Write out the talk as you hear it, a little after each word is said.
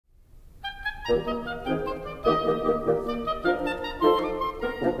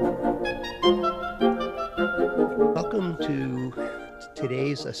Welcome to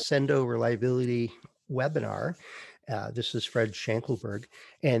today's Ascendo Reliability webinar. This is Fred Schenkelberg,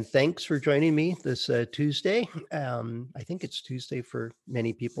 and thanks for joining me this Tuesday. I think it's Tuesday for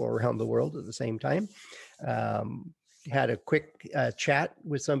many people around the world at the same time. Had a quick chat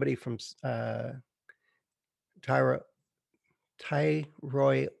with somebody from Tyroy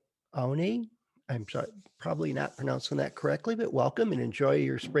Oni. I'm sorry, probably not pronouncing that correctly, but welcome and enjoy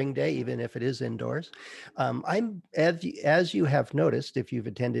your spring day, even if it is indoors. I'm as you have noticed, if you've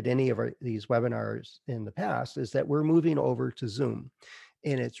attended any of these webinars in the past, is that we're moving over to Zoom,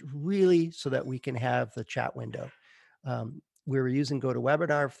 and it's really so that we can have the chat window. We were using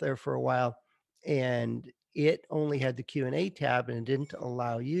GoToWebinar there for a while, and it only had the Q&A tab and it didn't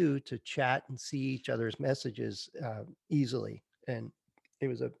allow you to chat and see each other's messages easily. And it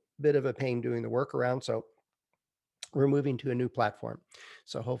was a bit of a pain doing the workaround. So we're moving to a new platform.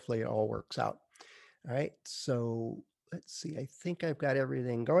 So hopefully it all works out. All right. So let's see. I think I've got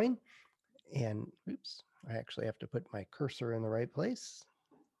everything going. And oops, I actually have to put my cursor in the right place.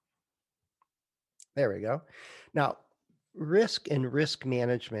 There we go. Now, risk and risk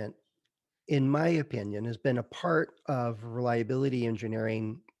management, in my opinion, has been a part of reliability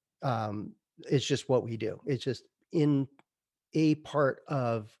engineering. It's just what we do. It's just in a part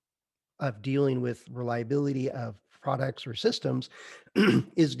of dealing with reliability of products or systems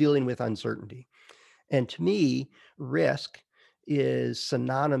is dealing with uncertainty. And to me, risk is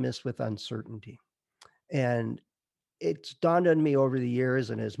synonymous with uncertainty. And it's dawned on me over the years,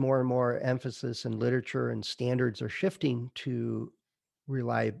 and as more and more emphasis in literature and standards are shifting to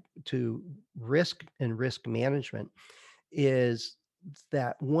to risk and risk management, is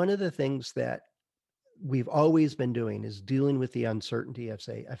that one of the things that we've always been doing is dealing with the uncertainty of,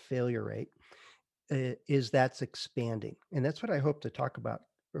 say, a failure rate, is that's expanding. And that's what I hope to talk about,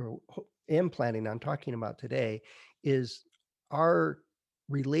 or am planning on talking about today, is our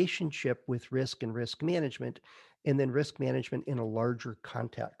relationship with risk and risk management, and then risk management in a larger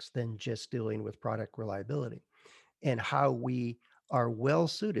context than just dealing with product reliability, and how we are well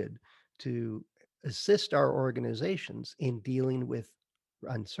suited to assist our organizations in dealing with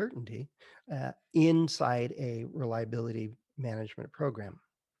uncertainty inside a reliability management program.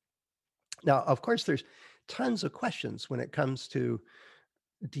 Now, of course, there's tons of questions when it comes to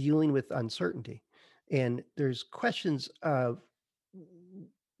dealing with uncertainty. And there's questions of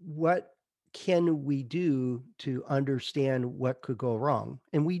what can we do to understand what could go wrong?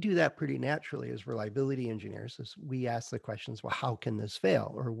 And we do that pretty naturally as reliability engineers, as we ask the questions, well, how can this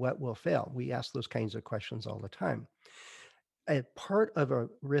fail? Or what will fail? We ask those kinds of questions all the time. A part of a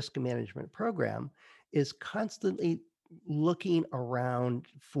risk management program is constantly looking around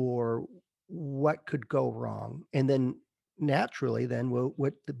for what could go wrong, and then naturally then what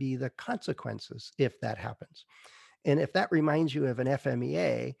would be the consequences if that happens. And if that reminds you of an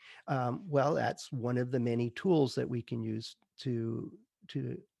FMEA, well, that's one of the many tools that we can use to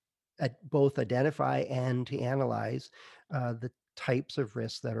both identify and to analyze the types of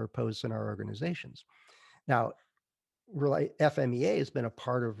risks that are posed in our organizations. Now, FMEA has been a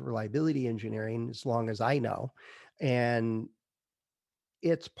part of reliability engineering as long as I know, and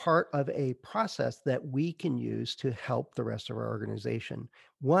it's part of a process that we can use to help the rest of our organization.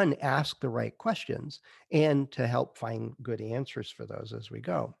 One, ask the right questions, and to help find good answers for those as we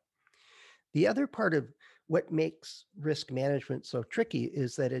go. The other part of what makes risk management so tricky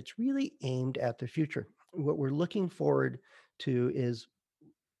is that it's really aimed at the future. What we're looking forward to is,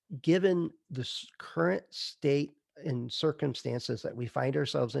 given the current state and circumstances that we find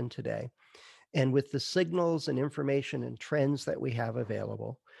ourselves in today, and with the signals and information and trends that we have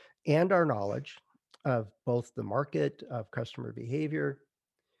available, and our knowledge of both the market, of customer behavior,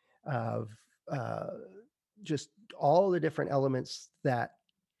 of uh, just all the different elements that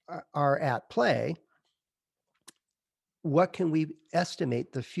are at play, what can we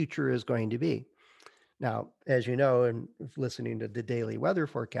estimate the future is going to be? Now, as you know, and listening to the daily weather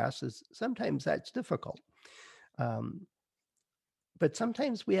forecasts, is sometimes that's difficult. Um, but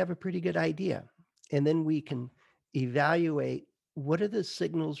sometimes we have a pretty good idea. And then we can evaluate what are the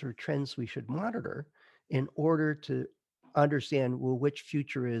signals or trends we should monitor in order to understand, well, which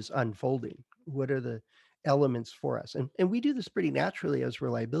future is unfolding. What are the elements for us? And we do this pretty naturally as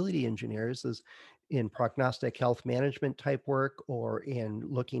reliability engineers, as in prognostic health management type work, or in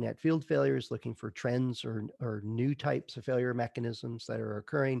looking at field failures, looking for trends or new types of failure mechanisms that are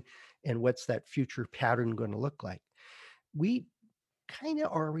occurring, and what's that future pattern going to look like. We kind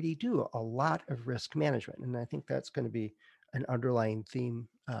of already do a lot of risk management. And I think that's going to be an underlying theme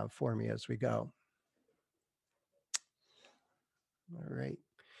for me as we go. All right.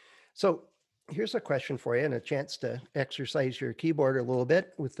 So here's a question for you and a chance to exercise your keyboard a little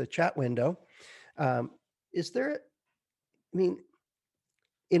bit with the chat window. Is there, I mean,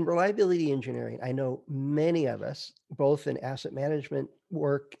 in reliability engineering, I know many of us, both in asset management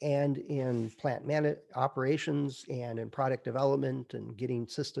work and in operations and in product development and getting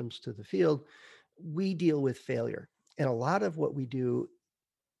systems to the field, we deal with failure. And a lot of what we do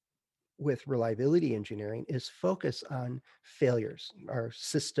with reliability engineering is focus on failures. Our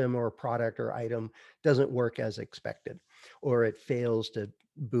system or product or item doesn't work as expected, or it fails to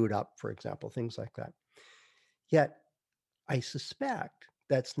boot up, for example, things like that. Yet, I suspect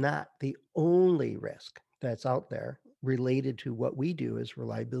that's not the only risk that's out there related to what we do as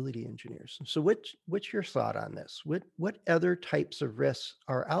reliability engineers. So what's your thought on this? What other types of risks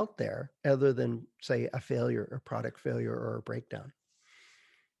are out there other than, say, a failure, a product failure, or a breakdown?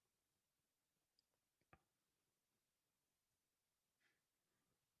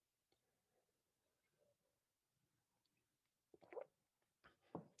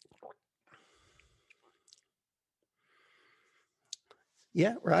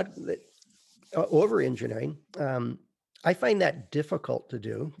 Yeah, Rod, over engineering. I find that difficult to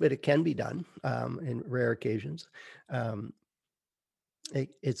do, but it can be done in rare occasions. Um,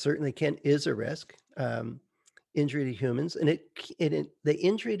 it certainly is a risk. Injury to humans, and the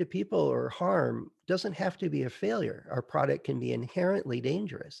injury to people or harm doesn't have to be a failure. Our product can be inherently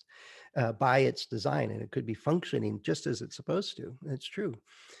dangerous by its design, and it could be functioning just as it's supposed to. It's true.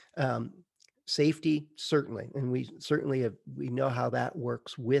 Um, Safety, certainly, and we know how that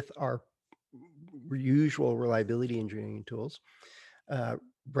works with our usual reliability engineering tools. Uh,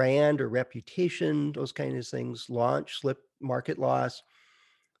 Brand or reputation, those kinds of things, launch, slip, market loss,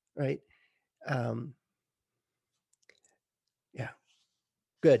 right? Um, yeah,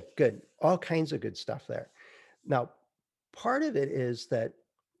 good. All kinds of good stuff there. Now, part of it is that,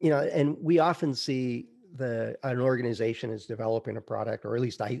 and we often see an organization is developing a product, or at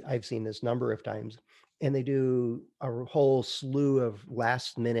least I've seen this number of times, and they do a whole slew of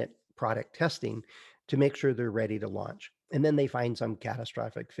last minute product testing to make sure they're ready to launch. And then they find some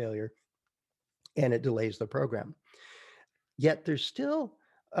catastrophic failure and it delays the program. Yet there's still,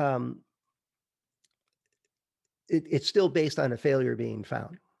 um, it's still based on a failure being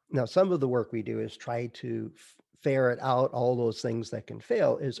found. Now, some of the work we do is try to ferret out all those things that can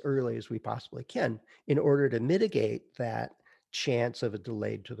fail as early as we possibly can in order to mitigate that chance of a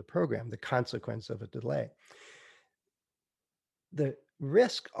delay to the program, the consequence of a delay. The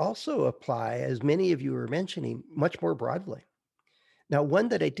risk also apply, as many of you were mentioning, much more broadly. Now, one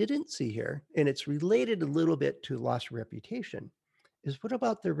that I didn't see here, and it's related a little bit to lost reputation, is what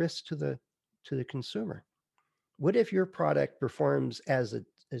about the risk to the consumer? What if your product performs as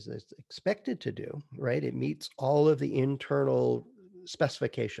it's expected to do, right? It meets all of the internal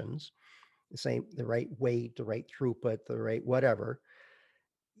specifications, the right weight, the right throughput, the right whatever.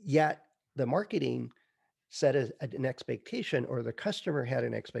 Yet the marketing set an expectation, or the customer had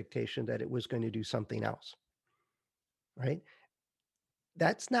an expectation that it was going to do something else, right?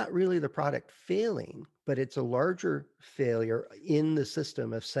 That's not really the product failing, but it's a larger failure in the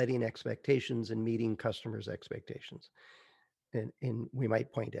system of setting expectations and meeting customers' expectations. And we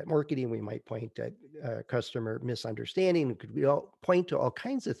might point at marketing, we might point at customer misunderstanding, could we all point to all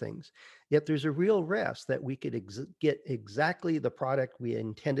kinds of things. Yet there's a real risk that we could get exactly the product we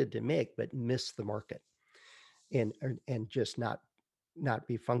intended to make, but miss the market and just not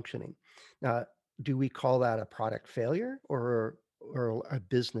be functioning. Now, do we call that a product failure or a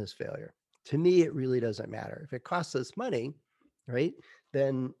business failure? To me, it really doesn't matter. If it costs us money, right,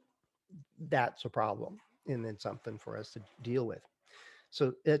 then that's a problem and then something for us to deal with.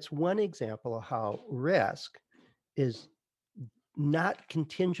 So it's one example of how risk is not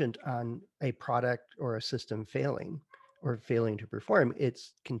contingent on a product or a system failing or failing to perform.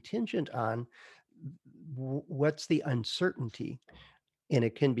 It's contingent on what's the uncertainty. And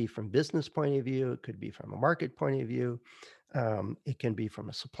it can be from business point of view, it could be from a market point of view, it can be from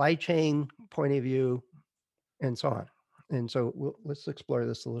a supply chain point of view, and so on. And so let's explore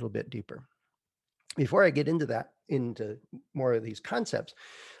this a little bit deeper. Before I get into more of these concepts,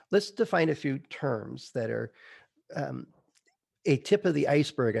 let's define a few terms that are um, a tip of the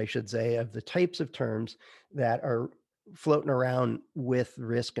iceberg, I should say, of the types of terms that are floating around with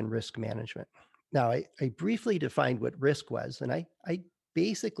risk and risk management. Now, I briefly defined what risk was, and I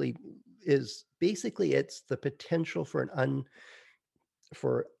basically it's the potential for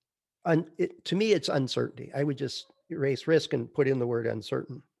to me it's uncertainty. I would just erase risk and put in the word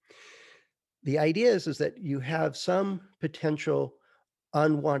uncertain. The idea is that you have some potential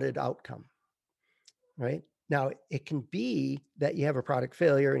unwanted outcome, right? Now, it can be that you have a product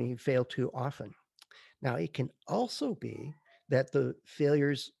failure and you fail too often. Now, it can also be that the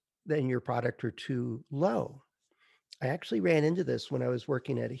failures in your product are too low. I actually ran into this when I was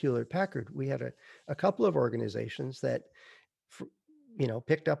working at Hewlett Packard. We had a couple of organizations that, f-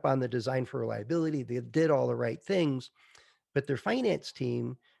 picked up on the design for reliability. They did all the right things, but their finance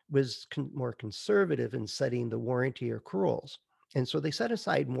team was more conservative in setting the warranty accruals. And so they set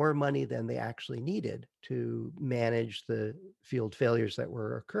aside more money than they actually needed to manage the field failures that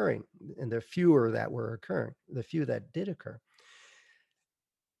were occurring, and the fewer that were occurring, the few that did occur.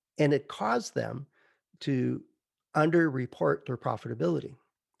 And it caused them to underreport their profitability.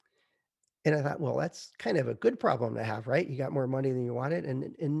 And I thought, well, that's kind of a good problem to have, right? You got more money than you wanted.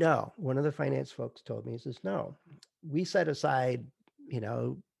 And no, one of the finance folks told me, he says, no, we set aside, you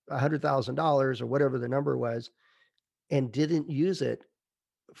know, $100,000 or whatever the number was, and didn't use it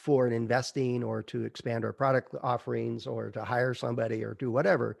for an investing or to expand our product offerings or to hire somebody or do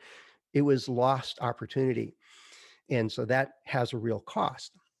whatever. It was lost opportunity. And so that has a real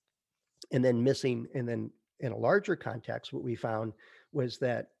cost. And then in a larger context, what we found was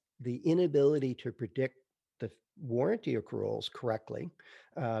that the inability to predict the warranty accruals correctly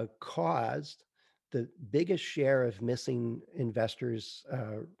caused the biggest share of missing investors'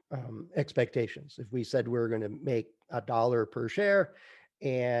 expectations. If we said we were going to make $1 per share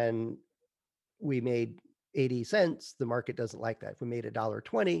and we made 80 cents, the market doesn't like that. If we made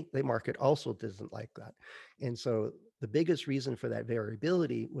 $1.20, the market also doesn't like that. And so the biggest reason for that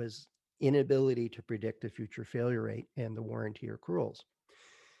variability was inability to predict the future failure rate and the warranty accruals.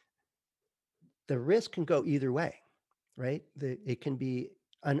 The risk can go either way, right? It can be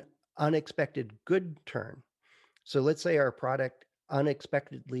an unexpected good turn. So let's say our product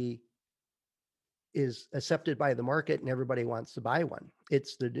unexpectedly is accepted by the market and everybody wants to buy one.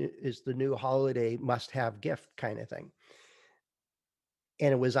 It's the new holiday must-have gift kind of thing.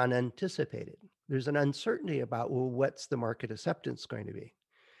 And it was unanticipated. There's an uncertainty about, well, what's the market acceptance going to be?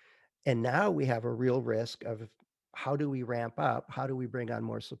 And now we have a real risk of how do we ramp up? How do we bring on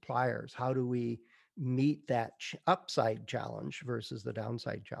more suppliers? How do we meet that upside challenge versus the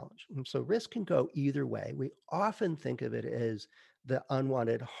downside challenge? And so risk can go either way. We often think of it as the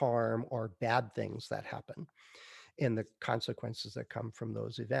unwanted harm or bad things that happen and the consequences that come from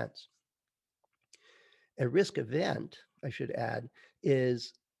those events. A risk event, I should add,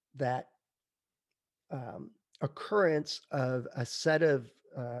 is that occurrence of a set of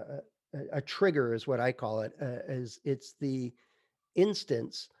a trigger is what I call it. Is it's the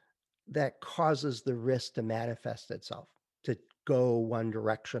instance that causes the risk to manifest itself, to go one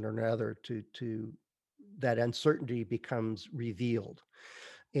direction or another, to that uncertainty becomes revealed,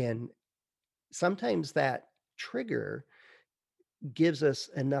 and sometimes that trigger gives us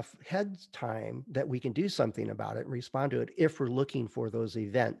enough head time that we can do something about it and respond to it if we're looking for those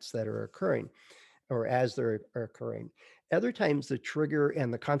events that are occurring or as they're occurring. Other times, the trigger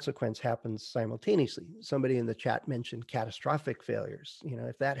and the consequence happens simultaneously. Somebody in the chat mentioned catastrophic failures.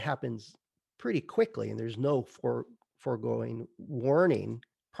 If that happens pretty quickly and there's no foregoing warning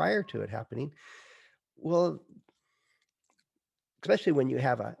prior to it happening, well, especially when you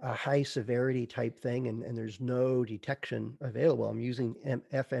have a high severity type thing and there's no detection available, I'm using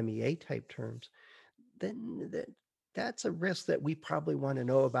FMEA type terms, then that's a risk that we probably want to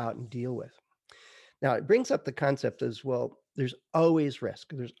know about and deal with. Now, it brings up the concept as well. There's always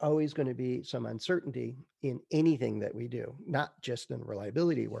risk. There's always going to be some uncertainty in anything that we do, not just in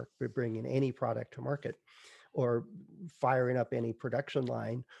reliability work, but bringing any product to market or firing up any production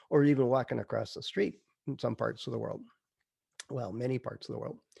line or even walking across the street in some parts of the world. Well, many parts of the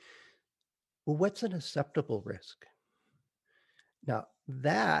world. Well, what's an acceptable risk? Now,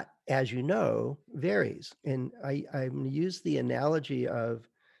 that, as you know, varies. And I use the analogy of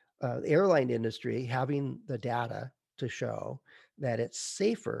the airline industry having the data to show that it's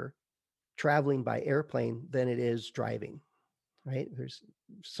safer traveling by airplane than it is driving, right? There's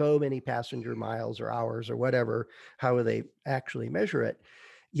so many passenger miles or hours or whatever, how they actually measure it.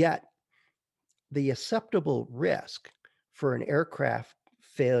 Yet the acceptable risk for an aircraft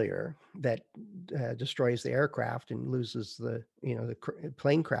failure that destroys the aircraft and loses the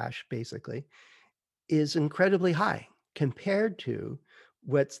plane crash basically is incredibly high compared to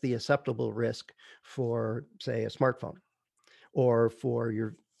what's the acceptable risk for, say, a smartphone or for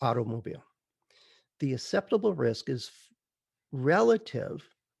your automobile. The acceptable risk is relative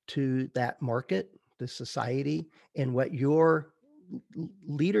to that market, the society, and what your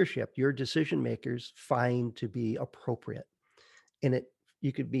leadership, your decision makers find to be appropriate. And it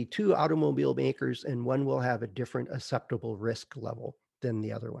you could be two automobile makers and one will have a different acceptable risk level than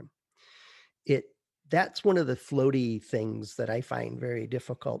the other one. It That's one of the floaty things that I find very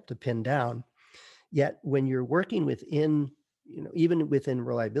difficult to pin down. Yet when you're working within, even within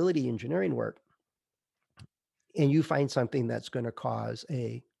reliability engineering work, and you find something that's going to cause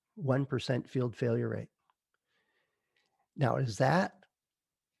a 1% field failure rate. Now, is that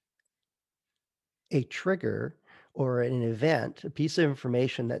a trigger or an event, a piece of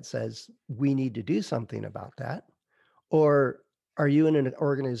information that says we need to do something about that? Or are you in an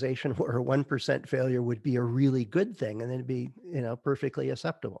organization where a 1% failure would be a really good thing and it'd be, perfectly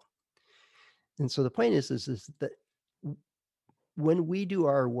acceptable? And so the point is that when we do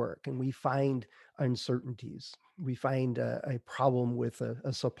our work and we find uncertainties, we find a problem with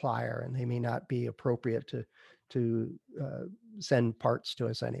a supplier and they may not be appropriate to send parts to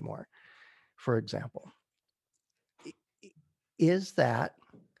us anymore, for example, is that,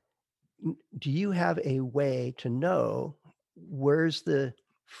 do you have a way to know where's the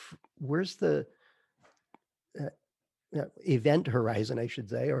where's the uh, event horizon, I should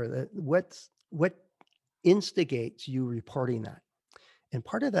say, or what instigates you reporting that? And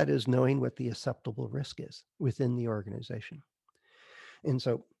part of that is knowing what the acceptable risk is within the organization. And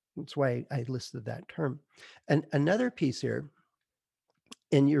so that's why I listed that term. And another piece here,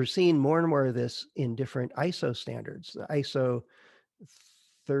 and you're seeing more and more of this in different ISO standards. The ISO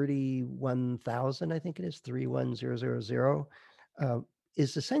 31000, I think it is, 31000,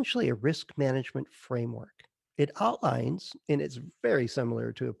 is essentially a risk management framework. It outlines, and it's very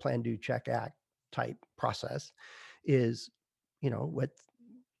similar to a plan, do, check, act type process, is, what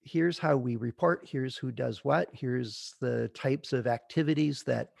here's how we report, here's who does what, here's the types of activities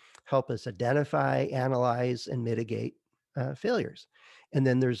that help us identify, analyze, and mitigate failures. And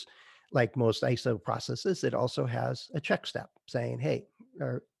then there's, like most ISO processes, it also has a check step saying, hey,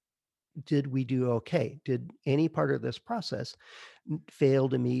 did we do okay? Did any part of this process fail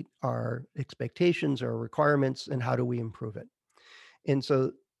to meet our expectations or requirements, and how do we improve it? And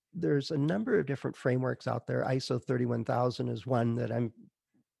so there's a number of different frameworks out there. ISO 31000 is one that I'm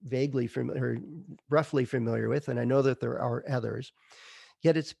vaguely familiar, roughly familiar with, and I know that there are others.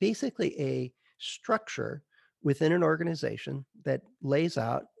 Yet it's basically a structure within an organization that lays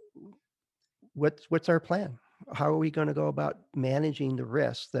out what's our plan? How are we going to go about managing the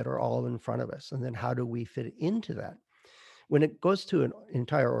risks that are all in front of us? And then how do we fit into that? When it goes to an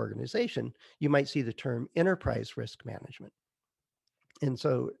entire organization, you might see the term enterprise risk management. And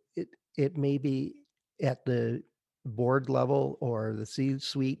so it may be at the board level or the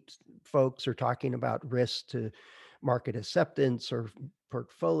C-suite folks are talking about risks to market acceptance or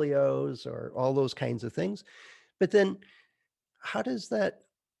portfolios or all those kinds of things. But then how does that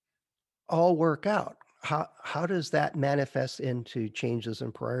all work out? How does that manifest into changes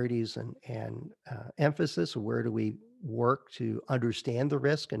in priorities and emphasis? Where do we work to understand the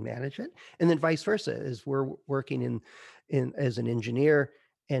risk and manage it? And then vice versa, as we're working in as an engineer,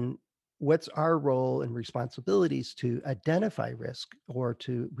 and what's our role and responsibilities to identify risk or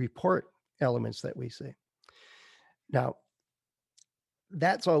to report elements that we see? Now,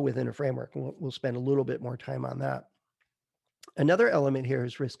 that's all within a framework, and we'll spend a little bit more time on that. Another element here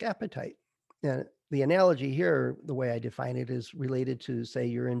is risk appetite. And the analogy here, the way I define it, is related to, say,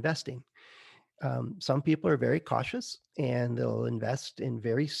 you're investing. Some people are very cautious and they'll invest in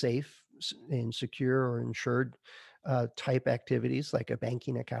very safe and secure or insured type activities like a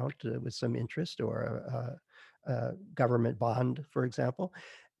banking account with some interest or a government bond, for example,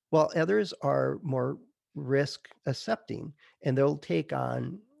 while others are more risk accepting and they'll take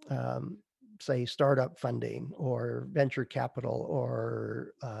on, um, say, startup funding or venture capital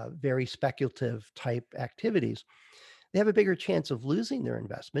or very speculative type activities. They have a bigger chance of losing their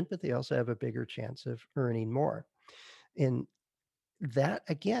investment, but they also have a bigger chance of earning more. And that,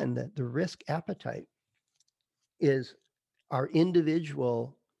 again, the risk appetite is our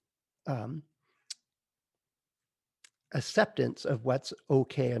individual um, acceptance of what's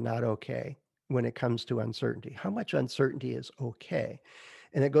okay and not okay when it comes to uncertainty. How much uncertainty is okay?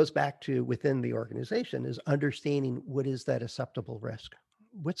 And it goes back to within the organization is understanding what is that acceptable risk?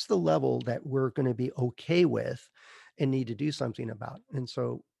 What's the level that we're going to be okay with and need to do something about? And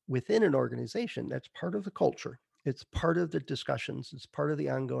so within an organization, that's part of the culture. It's part of the discussions. It's part of the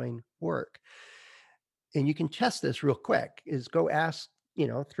ongoing work. And you can test this real quick is go ask,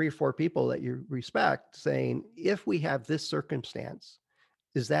 3 or 4 people that you respect saying, if we have this circumstance,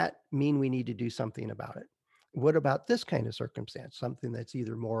 does that mean we need to do something about it? What about this kind of circumstance? Something that's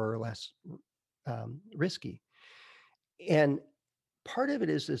either more or less risky. And part of it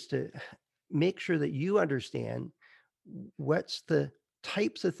is to make sure that you understand what's the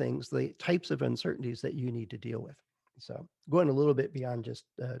types of things, the types of uncertainties that you need to deal with. So going a little bit beyond just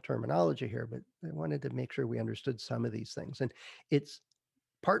terminology here, but I wanted to make sure we understood some of these things. And it's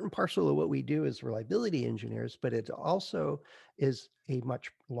part and parcel of what we do as reliability engineers, but it also is a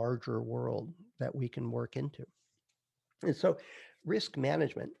much larger world that we can work into. And so risk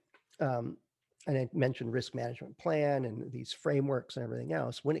management, um, and I mentioned risk management plan and these frameworks and everything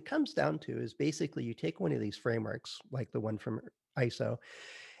else. When it comes down to is basically you take one of these frameworks, like the one from ISO,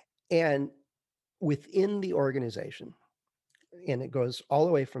 and within the organization, and it goes all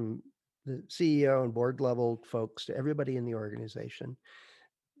the way from the CEO and board level folks to everybody in the organization,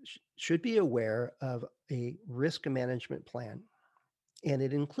 should be aware of a risk management plan. And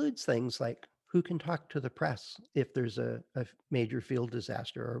it includes things like who can talk to the press if there's a major field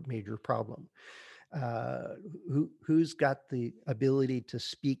disaster or major problem, uh, who's got the ability to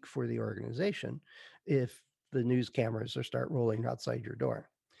speak for the organization if the news cameras are start rolling outside your door.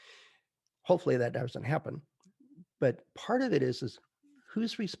 Hopefully that doesn't happen. But part of it is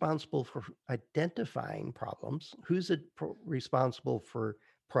who's responsible for identifying problems, who's responsible for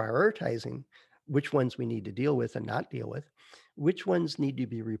prioritizing which ones we need to deal with and not deal with, which ones need to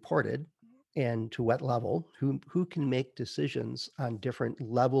be reported and to what level, who can make decisions on different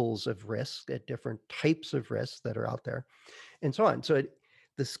levels of risk at different types of risks that are out there, and so on. So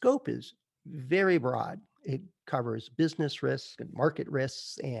the scope is very broad. It covers business risks and market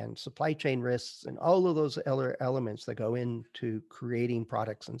risks and supply chain risks and all of those other elements that go into creating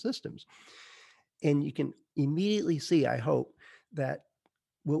products and systems. And you can immediately see, I hope, that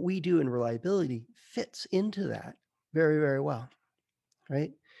what we do in reliability fits into that very, very well,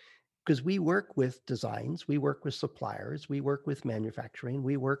 right? Because we work with designs, we work with suppliers, we work with manufacturing,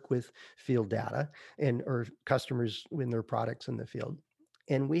 we work with field data and or customers in their products in the field.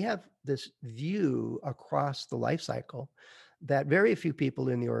 And we have this view across the life cycle that very few people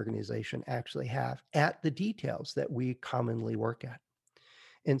in the organization actually have at the details that we commonly work at.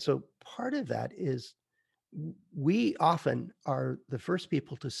 And so part of that is we often are the first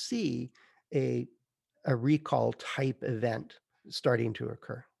people to see a, a recall type event starting to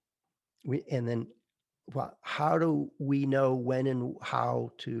occur. And then, well, how do we know when and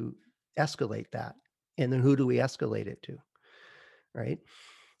how to escalate that? And then who do we escalate it to? Right?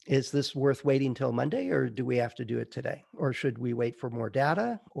 Is this worth waiting till Monday or do we have to do it today? Or should we wait for more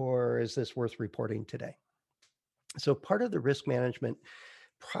data or is this worth reporting today? So part of the risk management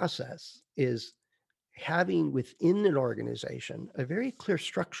process is having within an organization a very clear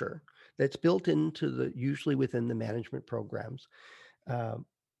structure that's built into the usually within the management programs um,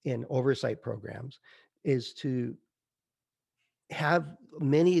 and oversight programs is to have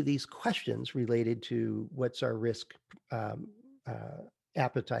many of these questions related to what's our risk um, uh,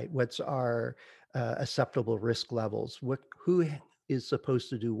 appetite, what's our acceptable risk levels, who is supposed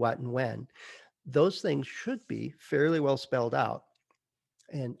to do what and when. Those things should be fairly well spelled out,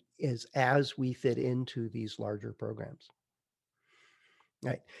 and as we fit into these larger programs.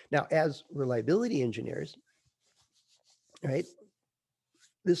 Right now, as reliability engineers, right,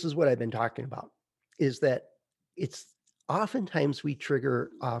 this is what I've been talking about: is that it's oftentimes we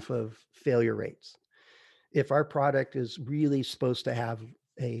trigger off of failure rates. If our product is really supposed to have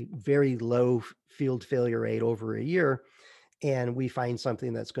a very low field failure rate over a year, and we find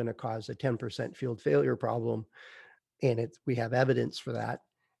something that's going to cause a 10% field failure problem, and we have evidence for that,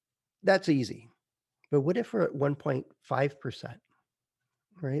 that's easy. But what if we're at 1.5%,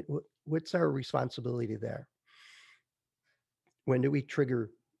 right? What's our responsibility there? When do we trigger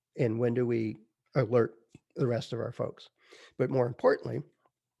and when do we alert the rest of our folks? But more importantly,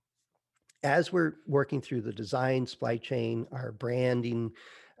 as we're working through the design, supply chain, our branding,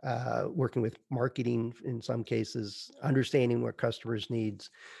 working with marketing in some cases, understanding what customers' needs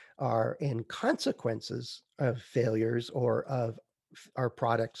are and consequences of failures or of our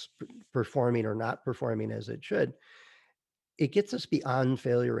products performing or not performing as it should, it gets us beyond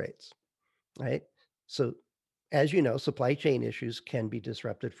failure rates, right? So as you know, supply chain issues can be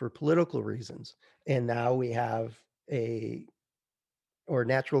disrupted for political reasons. And now we have a or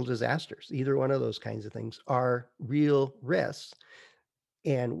natural disasters. Either one of those kinds of things are real risks.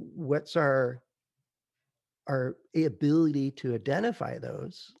 And what's our ability to identify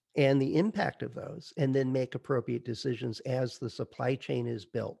those and the impact of those, and then make appropriate decisions as the supply chain is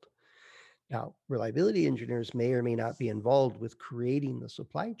built. Now, reliability engineers may or may not be involved with creating the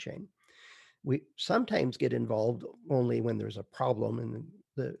supply chain. We sometimes get involved only when there's a problem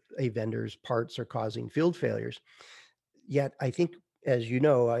and a vendor's parts are causing field failures. Yet, I think, as you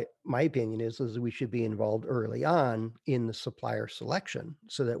know, my opinion is we should be involved early on in the supplier selection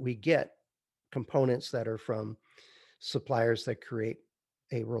so that we get components that are from suppliers that create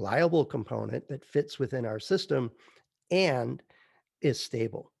a reliable component that fits within our system and is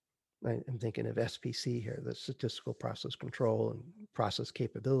stable. I'm thinking of SPC here, the statistical process control and process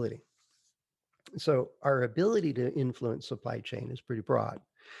capability. So our ability to influence supply chain is pretty broad.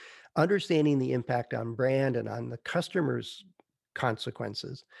 Understanding the impact on brand and on the customer's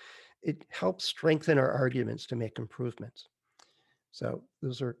consequences, it helps strengthen our arguments to make improvements. So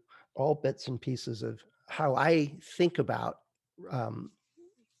those are all bits and pieces of how I think about um,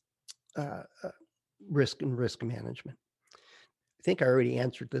 uh, uh, risk and risk management. I think I already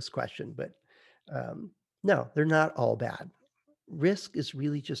answered this question, but um, no, they're not all bad. Risk is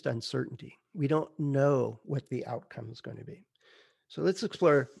really just uncertainty. We don't know what the outcome is going to be. So let's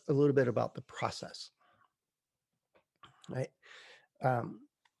explore a little bit about the process, right? Um,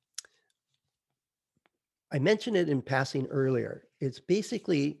 I mentioned it in passing earlier. It's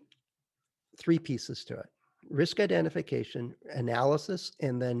basically three pieces to it: risk identification, analysis,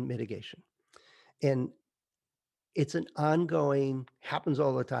 and then mitigation. And it's an ongoing, happens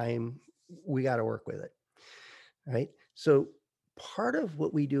all the time. We got to work with it, right? So part of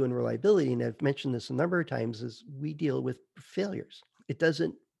what we do in reliability, and I've mentioned this a number of times, is we deal with failures. It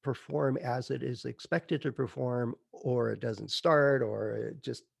doesn't perform as it is expected to perform, or it doesn't start, or it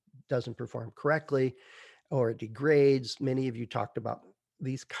just doesn't perform correctly, or it degrades. Many of you talked about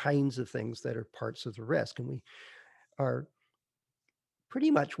these kinds of things that are parts of the risk. And we are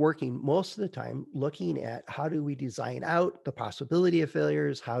pretty much working most of the time looking at how do we design out the possibility of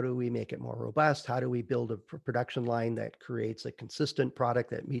failures, how do we make it more robust, how do we build a production line that creates a consistent product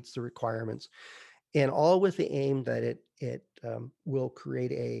that meets the requirements, and all with the aim that it will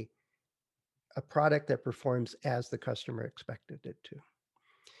create a product that performs as the customer expected it to.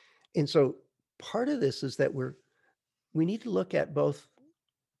 And so part of this is that we need to look at both,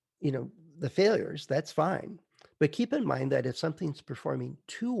 you know, the failures, that's fine. But keep in mind that if something's performing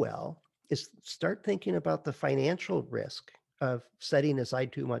too well, is start thinking about the financial risk of setting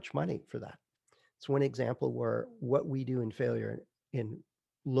aside too much money for that. It's one example where what we do in failure, in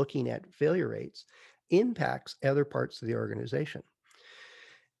looking at failure rates, impacts other parts of the organization.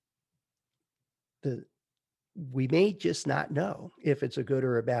 The we may just not know if it's a good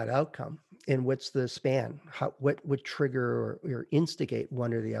or a bad outcome, and what's the span, what would trigger or instigate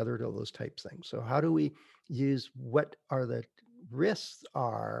one or the other of those types of things. So how do we use what are the risks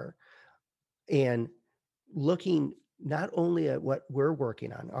are, and looking not only at what we're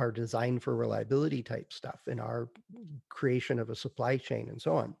working on, our design for reliability type stuff and our creation of a supply chain and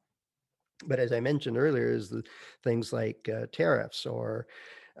so on, but as I mentioned earlier, is the things like tariffs or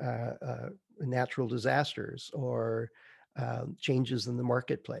natural disasters or changes in the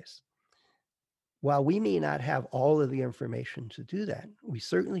marketplace. While we may not have all of the information to do that, we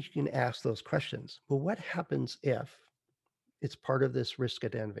certainly can ask those questions. Well, what happens if it's part of this risk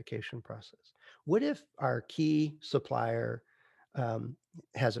identification process? What if our key supplier um,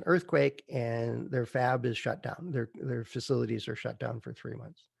 has an earthquake and their fab is shut down, their facilities are shut down for 3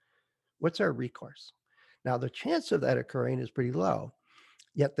 months? What's our recourse? Now, the chance of that occurring is pretty low,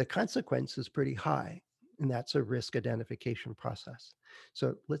 yet the consequence is pretty high, and that's a risk identification process.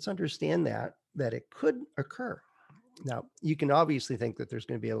 So let's understand that it could occur. Now, you can obviously think that there's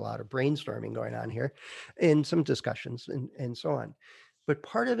going to be a lot of brainstorming going on here and some discussions and so on. But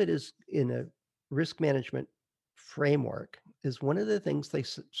part of it is in a risk management framework is one of the things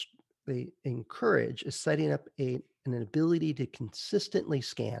they encourage is setting up an ability to consistently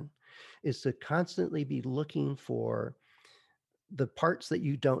scan, is to constantly be looking for the parts that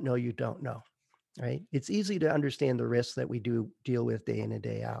you don't know, right? It's easy to understand the risks that we do deal with day in and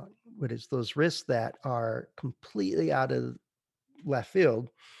day out, but it's those risks that are completely out of left field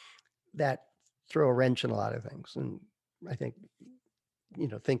that throw a wrench in a lot of things. And I think,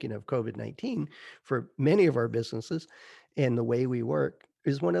 thinking of COVID-19 for many of our businesses and the way we work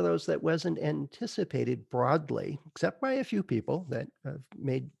is one of those that wasn't anticipated broadly, except by a few people that have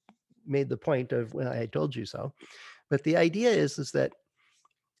made the point of, well, I told you so. But the idea is that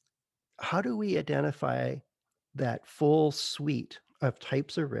how do we identify that full suite of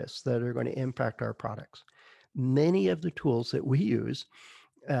types of risks that are going to impact our products? Many of the tools that we use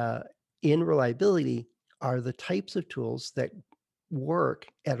uh, in reliability are the types of tools that work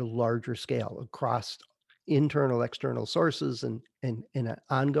at a larger scale across internal, external sources and in an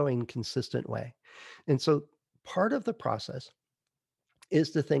ongoing, consistent way. And so part of the process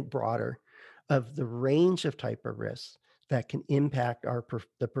is to think broader of the range of type of risks that can impact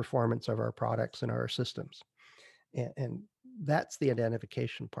the performance of our products and our systems. And that's the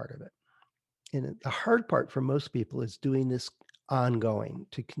identification part of it. And the hard part for most people is doing this ongoing,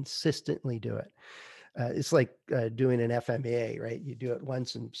 to consistently do it. It's like doing an FMEA, right? You do it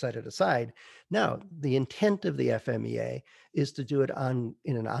once and set it aside. No, the intent of the FMEA is to do it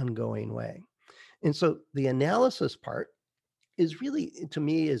in an ongoing way. And so the analysis part is really, to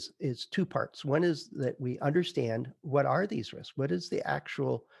me, is two parts. One is that we understand what are these risks? What is the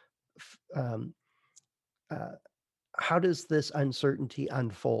actual um, uh, how does this uncertainty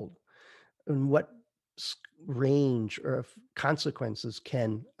unfold? And what range of consequences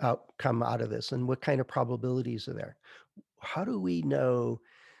can come out of this? And what kind of probabilities are there? How do we know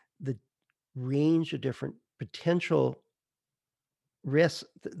the range of different potential risks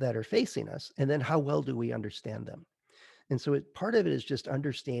that are facing us? And then how well do we understand them? And so part of it is just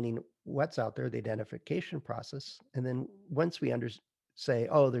understanding what's out there, the identification process. And then once we say,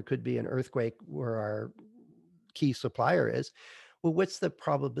 oh, there could be an earthquake where our key supplier is, well, what's the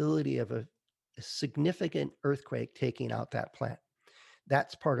probability of a significant earthquake taking out that plant?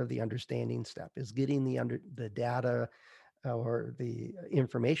 That's part of the understanding step, is getting the data or the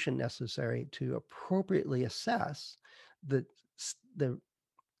information necessary to appropriately assess the the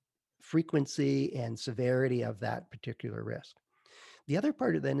frequency and severity of that particular risk. The other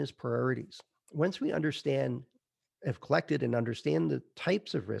part of then is priorities. Once we have collected and understand the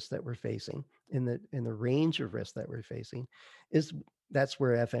types of risks that we're facing in the range of risks that we're facing, is that's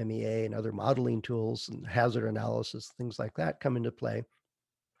where FMEA and other modeling tools and hazard analysis, things like that come into play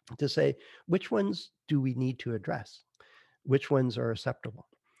to say which ones do we need to address, which ones are acceptable.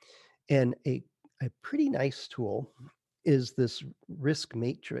 And a pretty nice tool is this risk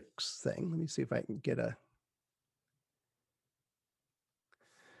matrix thing. Let me see if I can get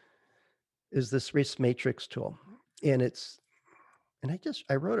is this risk matrix tool. And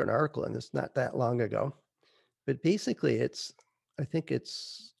I wrote an article on this not that long ago, but basically I think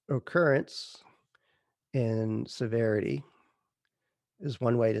it's occurrence and severity is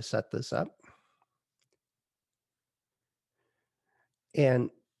one way to set this up. And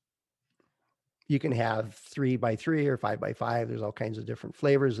you can have 3x3 or 5x5. There's all kinds of different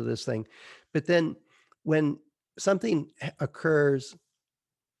flavors of this thing. But then when something occurs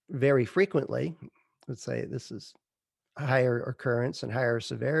very frequently, let's say this is higher occurrence and higher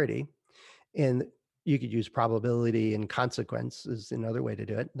severity, and you could use probability and consequence is another way to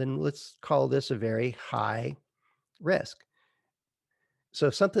do it, then let's call this a very high risk. So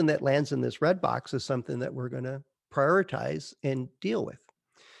something that lands in this red box is something that we're going to prioritize and deal with.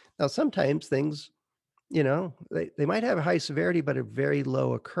 Now, sometimes things, they might have a high severity, but a very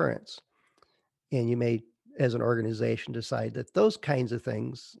low occurrence. And you may, as an organization, decide that those kinds of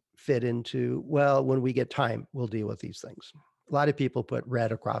things fit into, well, when we get time, we'll deal with these things. A lot of people put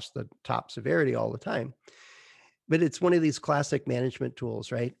red across the top severity all the time, but it's one of these classic management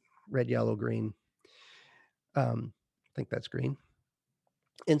tools, right? Red, yellow, green. I think that's green.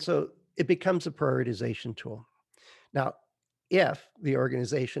 And so it becomes a prioritization tool. Now, if the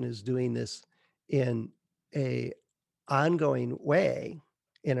organization is doing this in a ongoing way,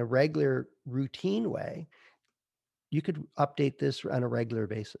 in a regular routine way, you could update this on a regular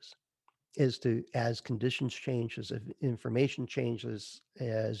basis as conditions change, as information changes,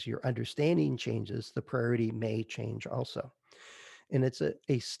 as your understanding changes, the priority may change also. And it's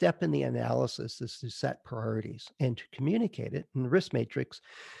a step in the analysis is to set priorities and to communicate it. And risk matrix,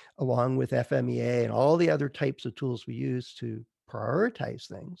 along with FMEA and all the other types of tools we use to prioritize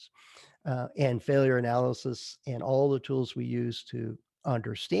things, and failure analysis and all the tools we use to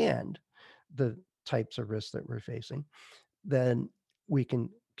understand the types of risks that we're facing, then we can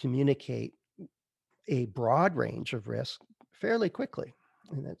communicate a broad range of risks fairly quickly.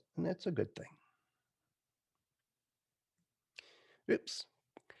 And that's a good thing. Oops,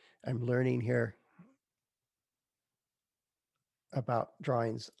 I'm learning here about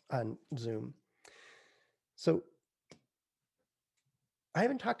drawings on Zoom. So I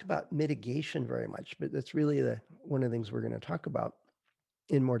haven't talked about mitigation very much, but that's really one of the things we're going to talk about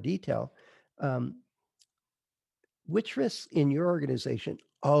in more detail. Which risks in your organization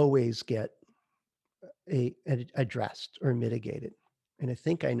always get addressed or mitigated? And I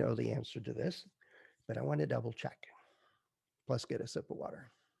think I know the answer to this, but I want to double check. Plus, get a sip of water.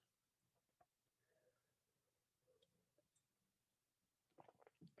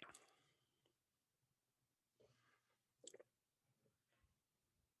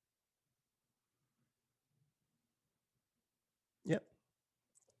 Yep.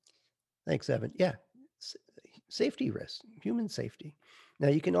 Thanks, Evan. Yeah. Safety risks, human safety. Now,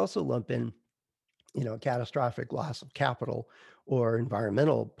 you can also lump in, catastrophic loss of capital or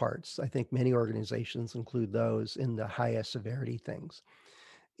environmental parts. I think many organizations include those in the highest severity things.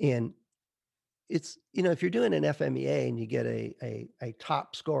 And it's, if you're doing an FMEA and you get a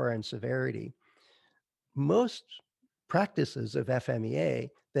top score on severity, most practices of FMEA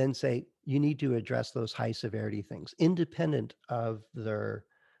then say you need to address those high severity things independent of their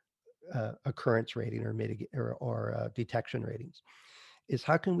occurrence rating or detection ratings. Is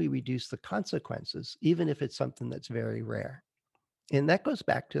how can we reduce the consequences, even if it's something that's very rare? And that goes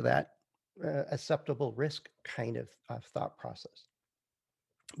back to that acceptable risk kind of thought process.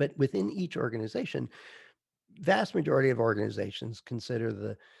 But within each organization, vast majority of organizations consider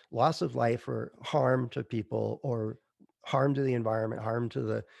the loss of life or harm to people or harm to the environment, harm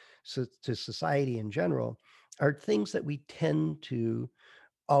to to society in general, are things that we tend to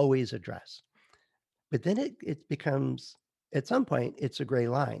always address. But then it becomes, at some point, it's a gray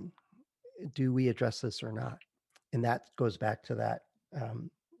line. Do we address this or not? And that goes back to that um,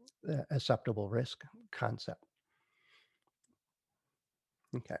 acceptable risk concept.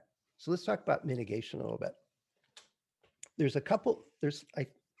 Okay. So let's talk about mitigation a little bit. There's a couple, if I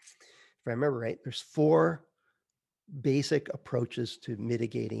remember right, there's four basic approaches to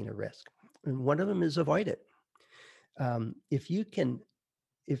mitigating a risk. And one of them is avoid it. If you can,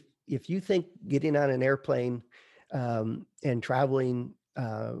 if you think getting on an airplane and traveling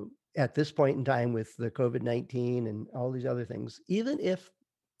at this point in time with the COVID-19 and all these other things, even if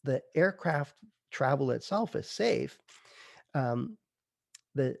the aircraft travel itself is safe, um,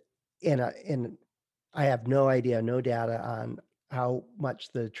 the and I have no idea, no data on how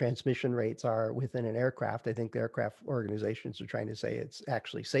much the transmission rates are within an aircraft. I think the aircraft organizations are trying to say it's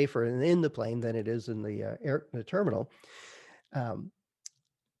actually safer in the plane than it is in the terminal. Um,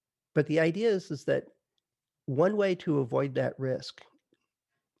 but the idea is that one way to avoid that risk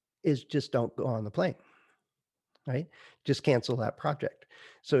is just don't go on the plane, right? Just cancel that project.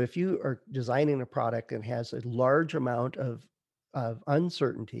 So if you are designing a product and has a large amount of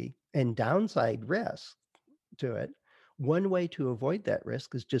uncertainty and downside risk to it, one way to avoid that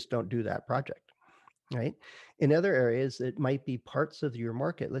risk is just don't do that project, right? In other areas, it might be parts of your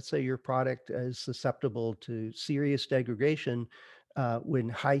market. Let's say your product is susceptible to serious degradation when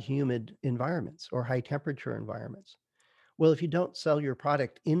high humid environments or high temperature environments. Well, if you don't sell your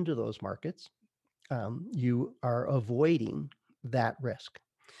product into those markets, you are avoiding that risk.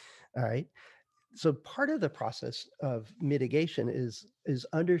 All right. So part of the process of mitigation is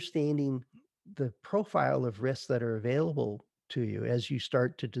understanding the profile of risks that are available to you as you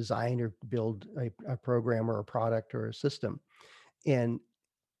start to design or build a program or a product or a system. And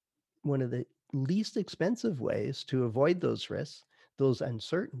one of the least expensive ways to avoid those risks, those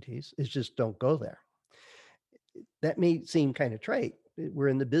uncertainties, is just don't go there. That may seem kind of trite. We're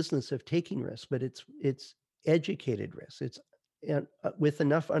in the business of taking risks, but it's educated risks. It's with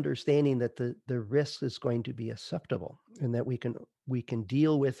enough understanding that the risk is going to be acceptable and that we can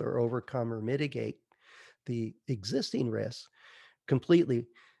deal with or overcome or mitigate the existing risks completely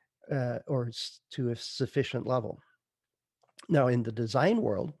to a sufficient level. Now, in the design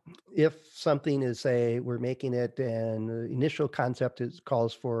world, if something is, say, we're making it and the initial concept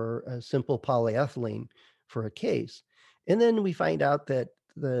calls for a simple polyethylene for a case, and then we find out that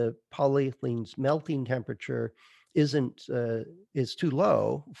the polyethylene's melting temperature isn't is too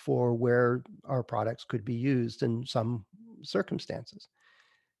low for where our products could be used in some circumstances.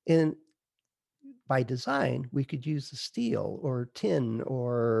 And by design, we could use a steel or tin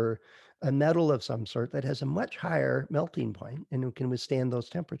or a metal of some sort that has a much higher melting point and it can withstand those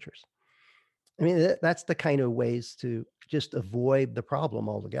temperatures. I mean, that's the kind of ways to just avoid the problem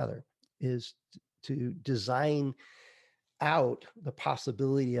altogether, is to design out the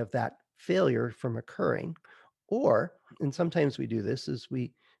possibility of that failure from occurring. Or, and sometimes we do this, is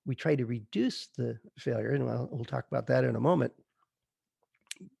we try to reduce the failure, and we'll talk about that in a moment,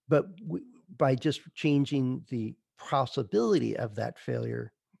 but by just changing the possibility of that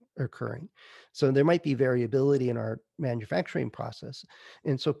failure occurring. So there might be variability in our manufacturing process.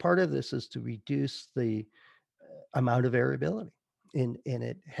 And so part of this is to reduce the amount of variability, and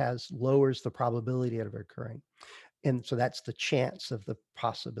it lowers the probability of it occurring. And so that's the chance of the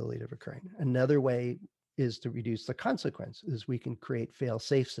possibility of occurring. Another way is to reduce the consequence, is we can create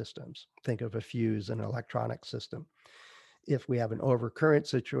fail-safe systems. Think of a fuse, an electronic system. If we have an overcurrent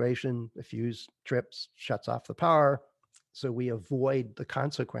situation, the fuse trips, shuts off the power. So we avoid the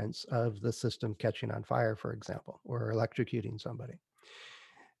consequence of the system catching on fire, for example, or electrocuting somebody.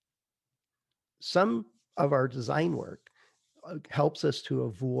 Some of our design work helps us to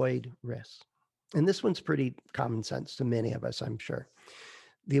avoid risks. And this one's pretty common sense to many of us, I'm sure.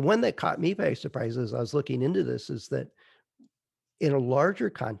 The one that caught me by surprise as I was looking into this is that in a larger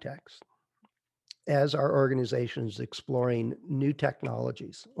context, as our organization is exploring new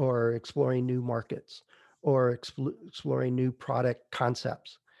technologies or exploring new markets or exploring new product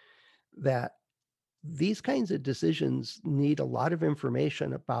concepts, that these kinds of decisions need a lot of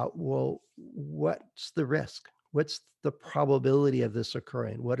information about, well, what's the risk? What's the probability of this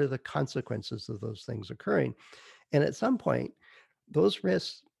occurring? What are the consequences of those things occurring? And at some point, those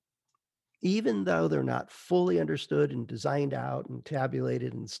risks, even though they're not fully understood and designed out and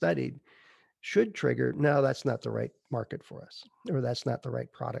tabulated and studied, should trigger, no, that's not the right market for us, or that's not the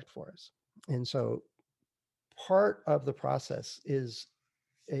right product for us. And so part of the process is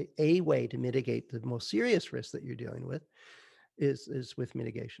a way to mitigate the most serious risk that you're dealing with is with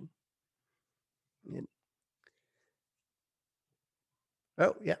mitigation. And,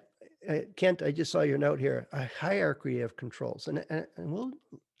 oh, yeah. Kent, I just saw your note here, a hierarchy of controls. And we'll,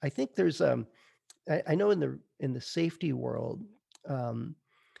 I think there's, I know in the safety world, um,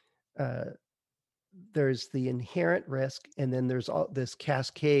 uh, there's the inherent risk, and then there's all this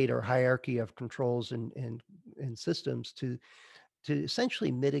cascade or hierarchy of controls and systems to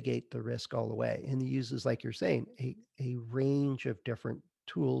essentially mitigate the risk all the way. And he uses, like you're saying, a range of different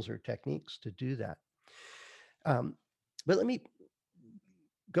tools or techniques to do that. Um, but let me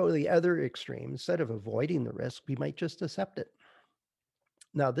go to the other extreme. Instead of avoiding the risk, we might just accept it.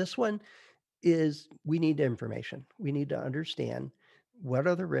 Now, this one is we need information. We need to understand what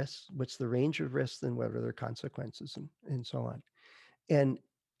are the risks, what's the range of risks, and what are their consequences, and so on. And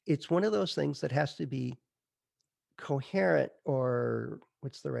it's one of those things that has to be coherent, or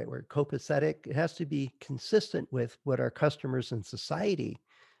what's the right word? Copacetic. It has to be consistent with what our customers and society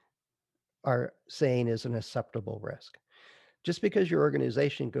are saying is an acceptable risk. Just because your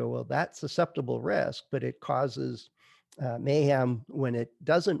organization go, well, that's acceptable risk, but it causes mayhem when it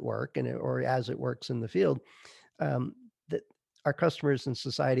doesn't work, or as it works in the field, um, that our customers and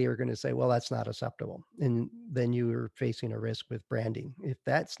society are going to say, well, that's not acceptable. And then you are facing a risk with branding. If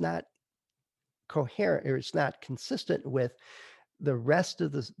that's not coherent, or it's not consistent with the rest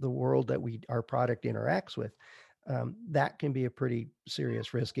of the world that our product interacts with, that can be a pretty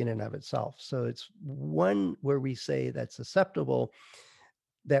serious risk in and of itself. So it's one where we say that's acceptable,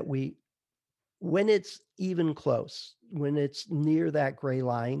 that we, when it's even close, when it's near that gray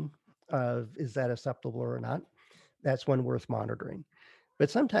line of is that acceptable or not, that's one worth monitoring. But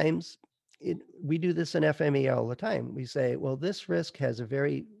sometimes we do this in FMEA all the time. We say, well, this risk has a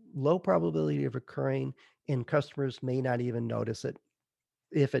very low probability of occurring, and customers may not even notice it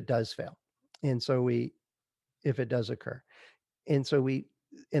if it does fail. And so if it does occur. And so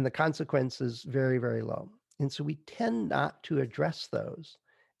and the consequence is very, very low. And so we tend not to address those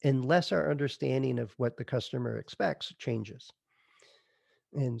unless our understanding of what the customer expects changes.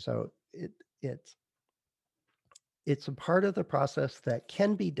 And so it's it's a part of the process that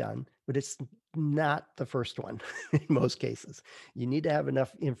can be done, but it's not the first one in most cases. You need to have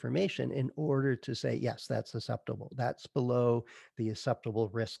enough information in order to say, yes, that's acceptable. That's below the acceptable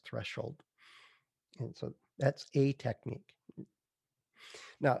risk threshold. And so that's a technique.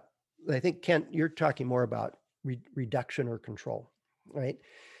 Now, I think, Kent, you're talking more about reduction or control, right?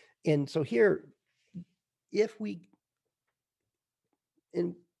 And so here, if we,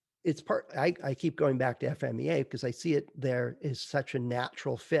 and it's part, I keep going back to FMEA because I see it there is such a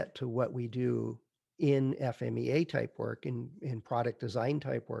natural fit to what we do in FMEA type work, in product design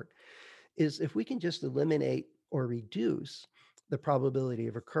type work, is if we can just eliminate or reduce the probability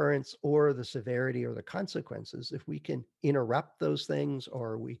of occurrence or the severity or the consequences, if we can interrupt those things,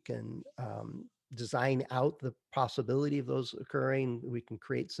 or we can design out the possibility of those occurring, we can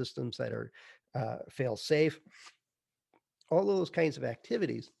create systems that are fail safe. All of those kinds of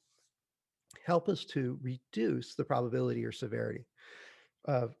activities help us to reduce the probability or severity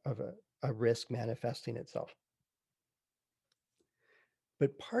of a risk manifesting itself.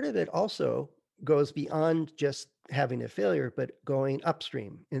 But part of it also goes beyond just having a failure, but going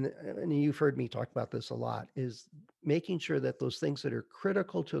upstream. And you've heard me talk about this a lot, is making sure that those things that are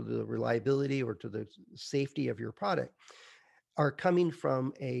critical to the reliability or to the safety of your product are coming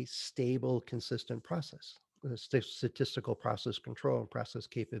from a stable, consistent process, the statistical process control and process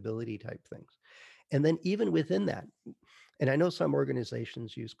capability type things. And then even within that, and I know some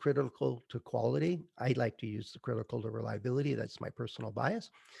organizations use critical to quality. I like to use the critical to reliability. That's my personal bias.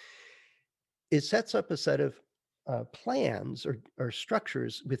 It sets up a set of plans or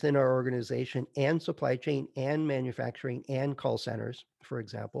structures within our organization and supply chain and manufacturing and call centers, for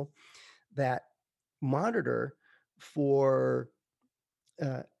example, that monitor for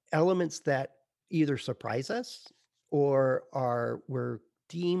uh, elements that either surprise us or were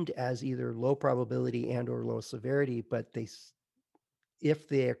deemed as either low probability and or low severity, but if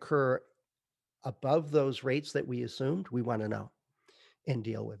they occur above those rates that we assumed, we want to know and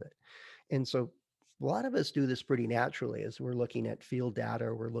deal with it. And so a lot of us do this pretty naturally as we're looking at field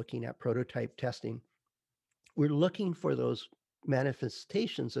data, we're looking at prototype testing. we're looking for those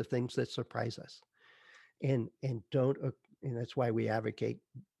manifestations of things that surprise us and don't and that's why we advocate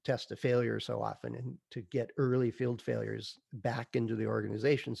test to failure so often and to get early field failures back into the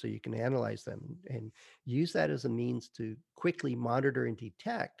organization so you can analyze them and use that as a means to quickly monitor and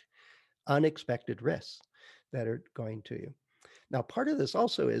detect unexpected risks that are going to you. Now, part of this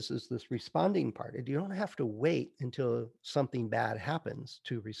also is this responding part. You don't have to wait until something bad happens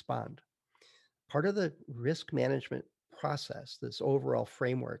to respond. Part of the risk management process, this overall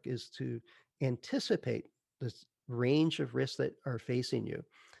framework, is to anticipate this range of risks that are facing you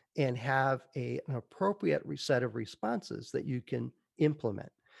and have an appropriate set of responses that you can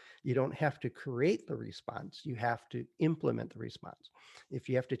implement. You don't have to create the response, you have to implement the response. If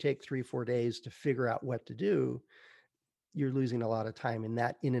you have to take 3 or 4 days to figure out what to do, you're losing a lot of time, and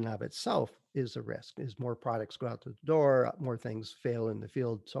that in and of itself is a risk. As more products go out the door, more things fail in the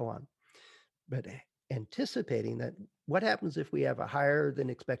field, so on. But anticipating that what happens if we have a higher than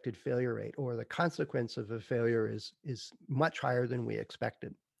expected failure rate, or the consequence of a failure is much higher than we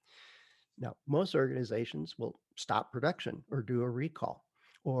expected. Now, most organizations will stop production or do a recall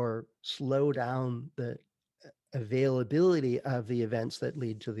or slow down the availability of the events that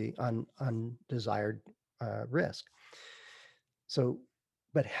lead to the undesired risk. So,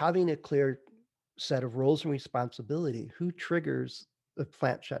 but having a clear set of roles and responsibility, who triggers the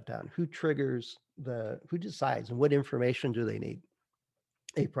plant shutdown, who decides, and what information do they need?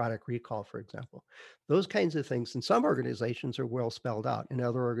 A product recall, for example. Those kinds of things in some organizations are well spelled out. In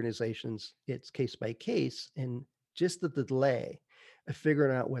other organizations, it's case by case, and just the delay of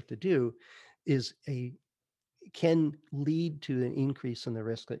figuring out what to do is a can lead to an increase in the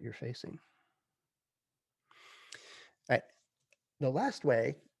risk that you're facing. Right. The last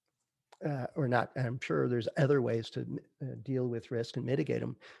way, or not, I'm sure there's other ways to deal with risk and mitigate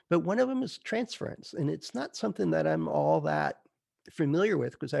them, but one of them is transference. And it's not something that I'm all that familiar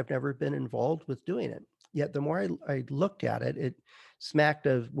with because I've never been involved with doing it. Yet the more I looked at it, it smacked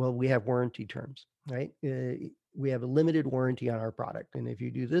of, well, we have warranty terms, right? We have a limited warranty on our product. And if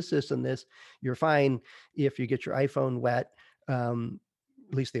you do this, this, and this, you're fine. If you get your iPhone wet, at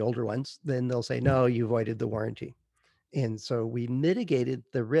least the older ones, then they'll say, no, you voided the warranty. And so we mitigated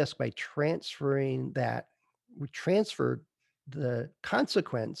the risk by transferring that. We transferred the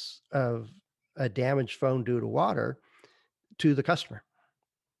consequence of a damaged phone due to water to the customer.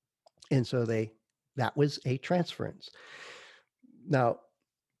 And so that was a transference. Now,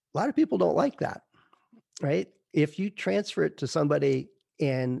 a lot of people don't like that, right? If you transfer it to somebody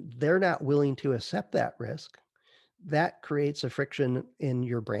and they're not willing to accept that risk, that creates a friction in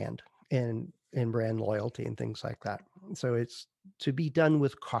your brand and in brand loyalty and things like that. So it's to be done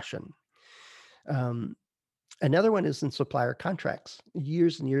with caution. Um, Another one is in supplier contracts.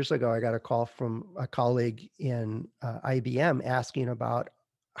 Years and years ago, I got a call from a colleague in IBM asking about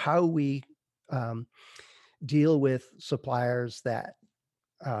how we um, deal with suppliers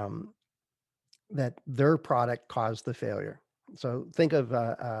um, that their product caused the failure. So think of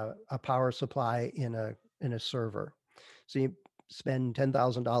a power supply in a server. So you spend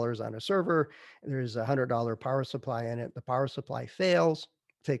 $10,000 on a server. There's a $100 power supply in it. The power supply fails,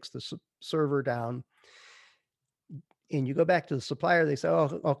 takes the server down, and you go back to the supplier. They say,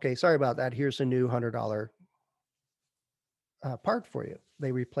 "Oh, okay, sorry about that. Here's a new $100 part for you."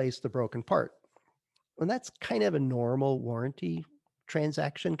 They replace the broken part, and that's kind of a normal warranty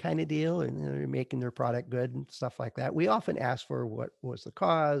transaction kind of deal, and they're making their product good and stuff like that. We often ask for what was the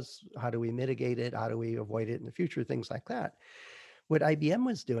cause, how do we mitigate it, how do we avoid it in the future, things like that. What IBM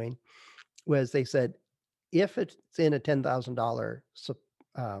was doing was they said, if it's in a $10,000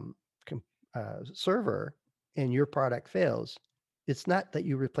 um, server and your product fails, it's not that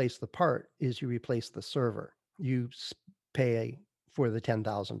you replace the part, is you replace the server. You pay for the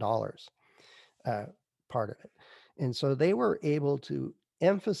 $10,000 part of it. And so they were able to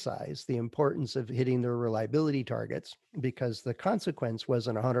emphasize the importance of hitting their reliability targets because the consequence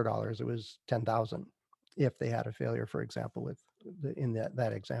wasn't $100, it was 10,000 if they had a failure, for example, in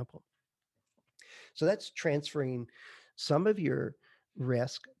that example. So that's transferring some of your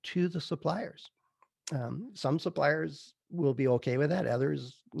risk to the suppliers. Some suppliers will be okay with that,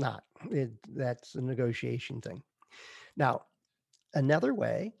 others not. That's a negotiation thing. Now, another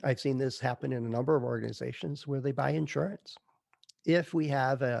way, I've seen this happen in a number of organizations where they buy insurance. If we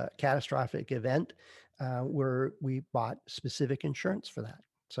have a catastrophic event where we bought specific insurance for that,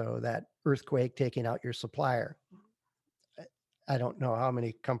 so that earthquake taking out your supplier, I don't know how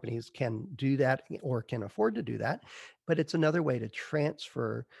many companies can do that or can afford to do that, but it's another way to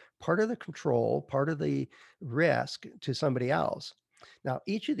transfer part of the control, part of the risk to somebody else. Now,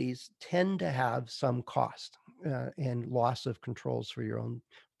 each of these tend to have some cost. and loss of controls for your own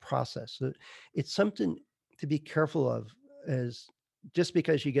process. So it's something to be careful of, as just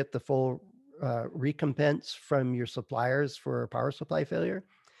because you get the full recompense from your suppliers for a power supply failure,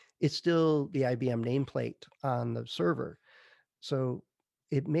 it's still the IBM nameplate on the server. So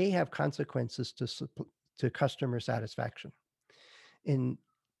it may have consequences to customer satisfaction. And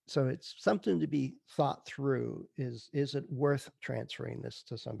so it's something to be thought through. Is it worth transferring this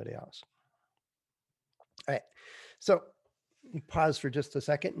to somebody else? All right. So pause for just a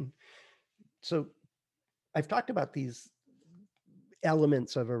second. So I've talked about these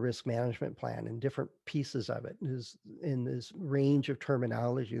elements of a risk management plan and different pieces of it is in this range of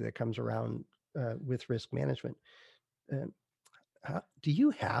terminology that comes around with risk management. Do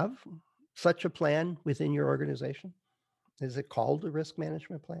you have such a plan within your organization? Is it called a risk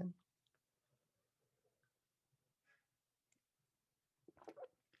management plan?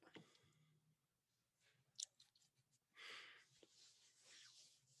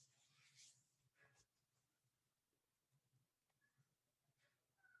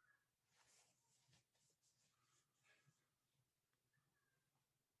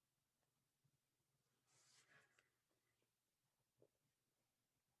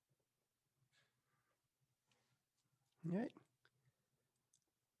 All right.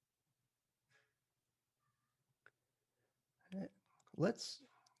 All right. Let's,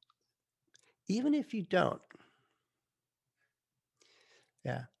 even if you don't,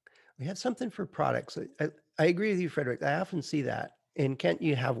 yeah, we had something for products. I agree with you, Frederick. I often see that. And Kent,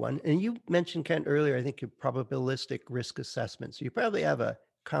 you have one. And you mentioned, Kent, earlier, I think, your probabilistic risk assessment. So you probably have a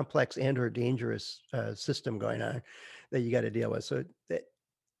complex and or dangerous system going on that you got to deal with. So that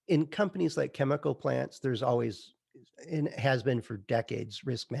in companies like chemical plants, there's always, and it has been for decades,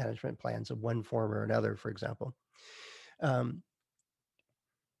 risk management plans of one form or another, for example. Um,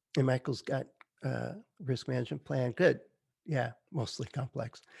 and Michael's got a risk management plan. Good. Yeah, mostly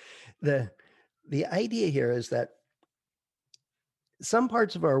complex. The the idea here is that some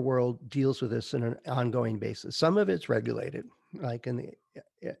parts of our world deals with this on an ongoing basis. Some of it's regulated, like in the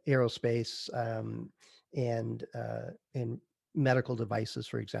aerospace and medical devices,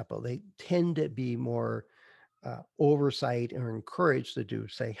 for example. They tend to be more oversight or encouraged to do,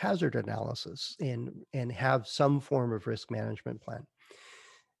 say, hazard analysis and have some form of risk management plan.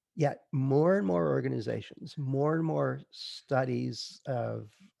 Yet more and more organizations, more and more studies of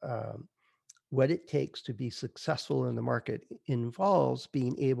what it takes to be successful in the market involves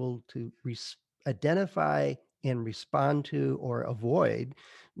being able to identify and respond to or avoid,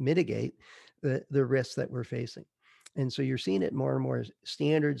 mitigate the risks that we're facing. And so you're seeing it more and more as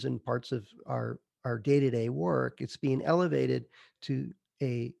standards in parts of our day-to-day work. It's being elevated to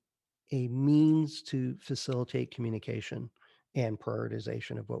a, a means to facilitate communication and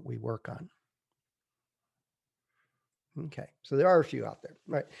prioritization of what we work on. Okay, so there are a few out there,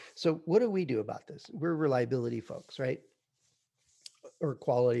 right? So what do we do about this? We're reliability folks, right? Or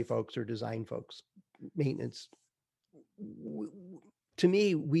quality folks or design folks, maintenance. To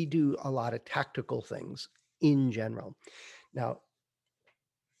me, we do a lot of tactical things in general. Now,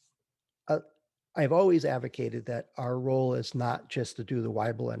 uh, I've always advocated that our role is not just to do the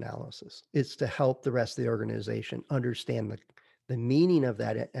Weibull analysis. It's to help the rest of the organization understand the meaning of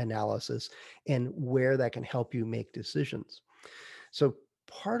that analysis and where that can help you make decisions. So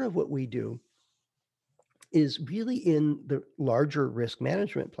part of what we do is really in the larger risk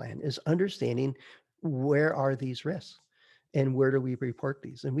management plan is understanding where are these risks and where do we report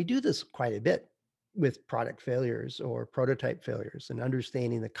these. And we do this quite a bit with product failures or prototype failures and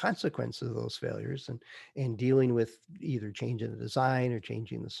understanding the consequences of those failures and dealing with either changing the design or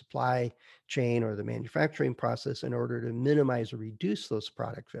changing the supply chain or the manufacturing process in order to minimize or reduce those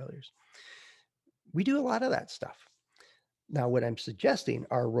product failures. We do a lot of that stuff. Now, what I'm suggesting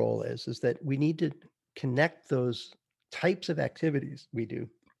our role is that we need to connect those types of activities we do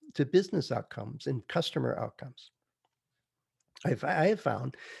to business outcomes and customer outcomes. I have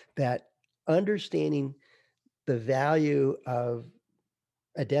found that understanding the value of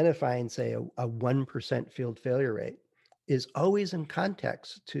identifying, say, a 1% field failure rate is always in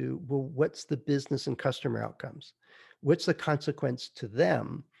context to, well, what's the business and customer outcomes? What's the consequence to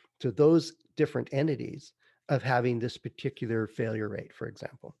them, to those different entities of having this particular failure rate, for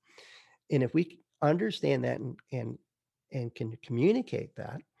example? And if we understand that and can communicate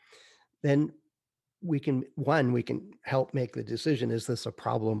that, then we can help make the decision, is this a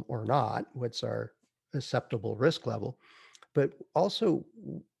problem or not? What's our acceptable risk level? But also,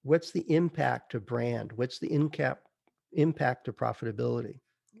 what's the impact to brand? What's the impact to profitability?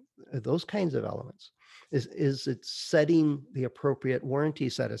 Those kinds of elements. Is it setting the appropriate warranty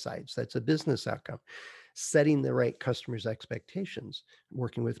set asides? That's a business outcome. setting the right customers' expectations,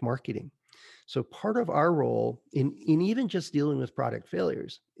 working with marketing. So part of our role in even just dealing with product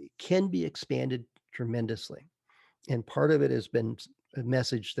failures can be expanded tremendously. And part of it has been a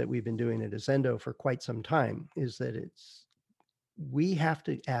message that we've been doing at Ascendo for quite some time is that we have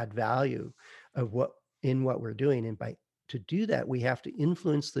to add value of what we're doing. And by to do that, we have to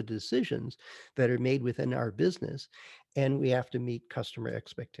influence the decisions that are made within our business, and we have to meet customer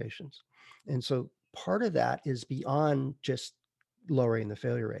expectations. And so part of that is beyond just lowering the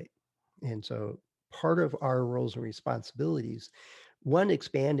failure rate. And so part of our roles and responsibilities, one,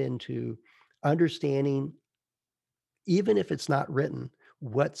 expand into understanding, even if it's not written,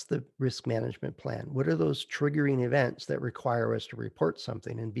 what's the risk management plan? What are those triggering events that require us to report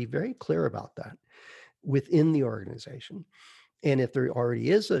something, and be very clear about that within the organization. And if there already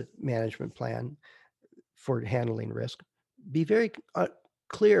is a management plan for handling risk, be very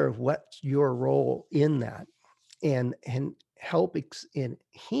clear of what's your role in that, and help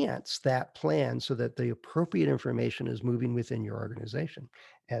enhance that plan so that the appropriate information is moving within your organization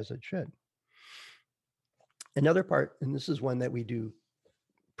as it should. Another part, and this is one that we do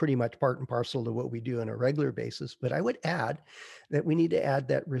pretty much part and parcel to what we do on a regular basis, but I would add that we need to add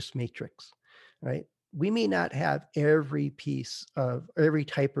that risk matrix, right? We may not have every piece of every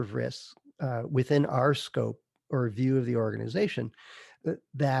type of risk within our scope or view of the organization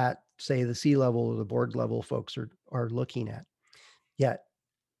that, say, the C-level or the board level folks are looking at. Yet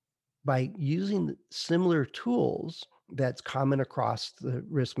by using similar tools that's common across the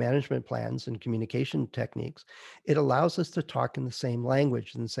risk management plans and communication techniques, it allows us to talk in the same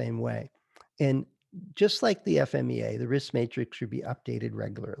language in the same way. And just like the FMEA, the risk matrix should be updated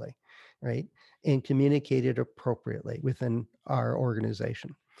regularly, right? And communicated appropriately within our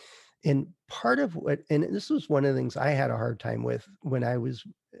organization. And part of and this was one of the things I had a hard time with when I was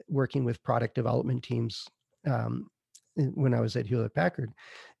working with product development teams um, when I was at Hewlett Packard,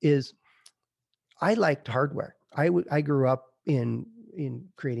 is I liked hardware. I grew up in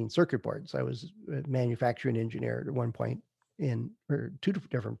creating circuit boards. I was a manufacturing engineer at one point in or two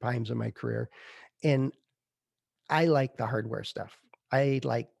different times in my career, and I like the hardware stuff. I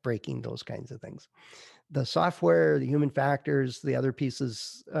like breaking those kinds of things. The software, the human factors, the other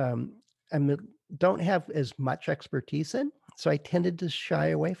pieces, I don't have as much expertise in, so I tended to shy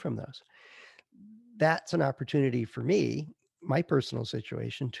away from those. That's an opportunity for me, my personal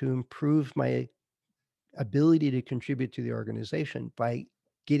situation, to improve my ability to contribute to the organization by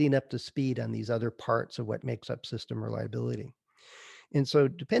getting up to speed on these other parts of what makes up system reliability. And so,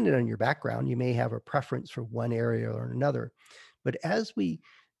 depending on your background, you may have a preference for one area or another. But as we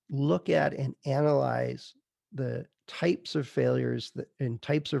look at and analyze the types of failures and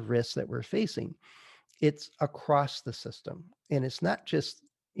types of risks that we're facing, it's across the system. And it's not just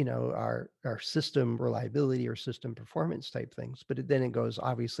our system reliability or system performance type things, but then it goes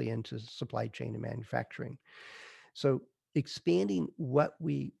obviously into supply chain and manufacturing. So expanding what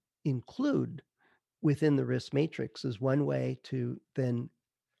we include within the risk matrix is one way to then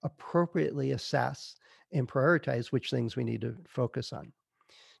appropriately assess and prioritize which things we need to focus on.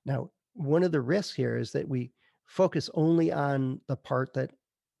 Now, one of the risks here is that we focus only on the part that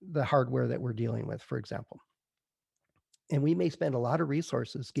the hardware that we're dealing with, for example. And we may spend a lot of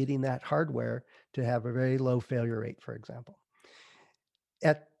resources getting that hardware to have a very low failure rate, for example,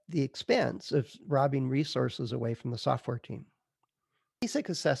 at the expense of robbing resources away from the software team. Basic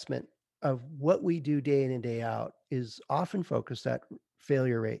assessment of what we do day in and day out is often focused at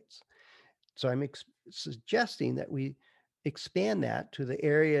failure rates. So I'm suggesting that we expand that to the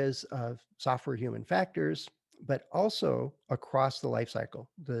areas of software human factors, but also across the life cycle,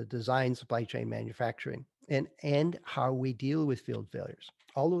 the design, supply chain, manufacturing, and how we deal with field failures.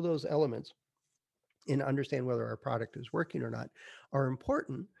 All of those elements and understand whether our product is working or not are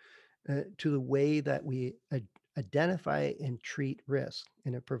important to the way that we identify and treat risk.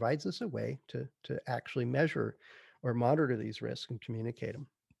 And it provides us a way to actually measure or monitor these risks and communicate them.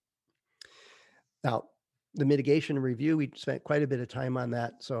 Now, the mitigation and review, we spent quite a bit of time on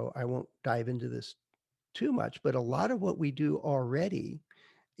that, so I won't dive into this too much, but a lot of what we do already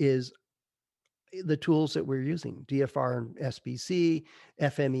is the tools that we're using, DFR and SBC,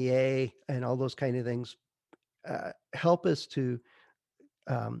 FMEA, and all those kind of things help us to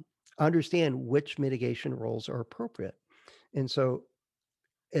um, understand which mitigation roles are appropriate. And so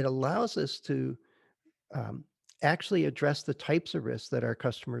it allows us to um, actually address the types of risks that our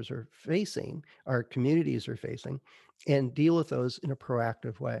customers are facing, our communities are facing, and deal with those in a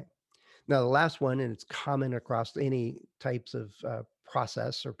proactive way. Now, the last one, and it's common across any types of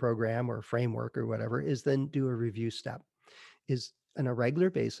process or program or framework or whatever, is then do a review step. Is on a regular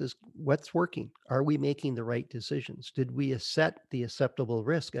basis, what's working? Are we making the right decisions? Did we set the acceptable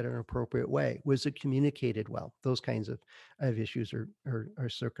risk at an appropriate way? Was it communicated well? Those kinds of issues or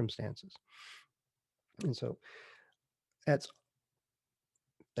circumstances. And so that's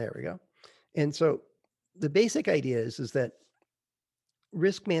there we go. And so the basic idea is that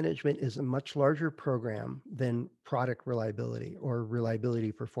risk management is a much larger program than product reliability or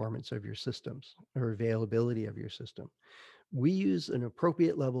reliability performance of your systems or availability of your system. We use an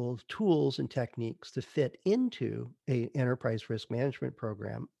appropriate level of tools and techniques to fit into a enterprise risk management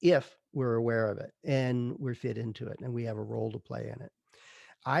program if we're aware of it and we're fit into it and we have a role to play in it.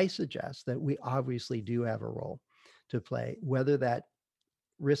 I suggest that we obviously do have a role to play, whether that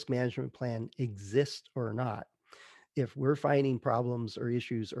risk management plan exists or not. If we're finding problems or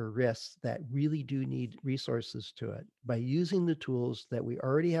issues or risks that really do need resources to it, by using the tools that we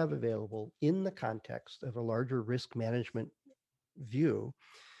already have available in the context of a larger risk management view,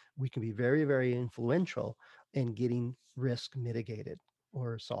 we can be very, very influential in getting risk mitigated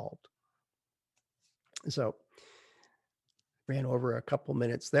or solved. So, ran over a couple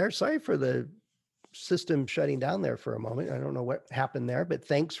minutes there. Sorry for the system shutting down there for a moment. I don't know what happened there, but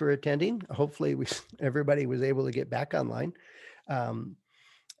thanks for attending. Hopefully, everybody was able to get back online. Um,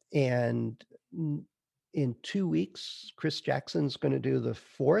 and in 2 weeks, Chris Jackson's going to do the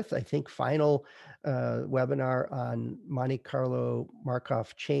fourth, I think, final webinar on Monte Carlo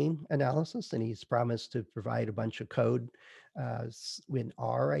Markov chain analysis. And he's promised to provide a bunch of code in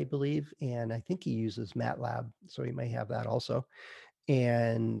R, I believe. And I think he uses MATLAB, so he may have that also.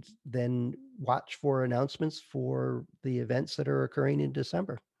 And then watch for announcements for the events that are occurring in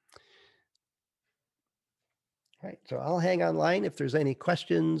December. All right, so I'll hang online if there's any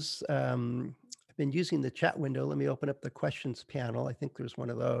questions. I've been using the chat window. Let me open up the questions panel. I think there's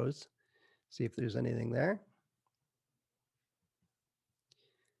one of those. See if there's anything there.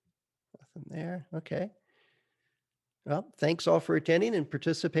 Nothing there. Okay. Well, thanks all for attending and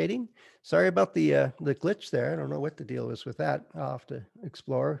participating. Sorry about the glitch there. I don't know what the deal is with that. I'll have to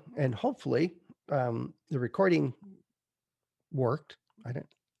explore. And hopefully the recording worked. I don't.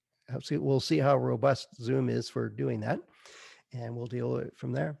 We'll see how robust Zoom is for doing that, and we'll deal with it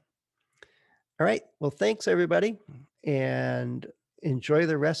from there. All right. Well, thanks everybody, and enjoy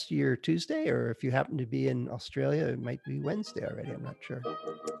the rest of your Tuesday, or if you happen to be in Australia, it might be Wednesday already. I'm not sure.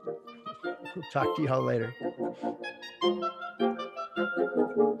 We'll talk to you all later.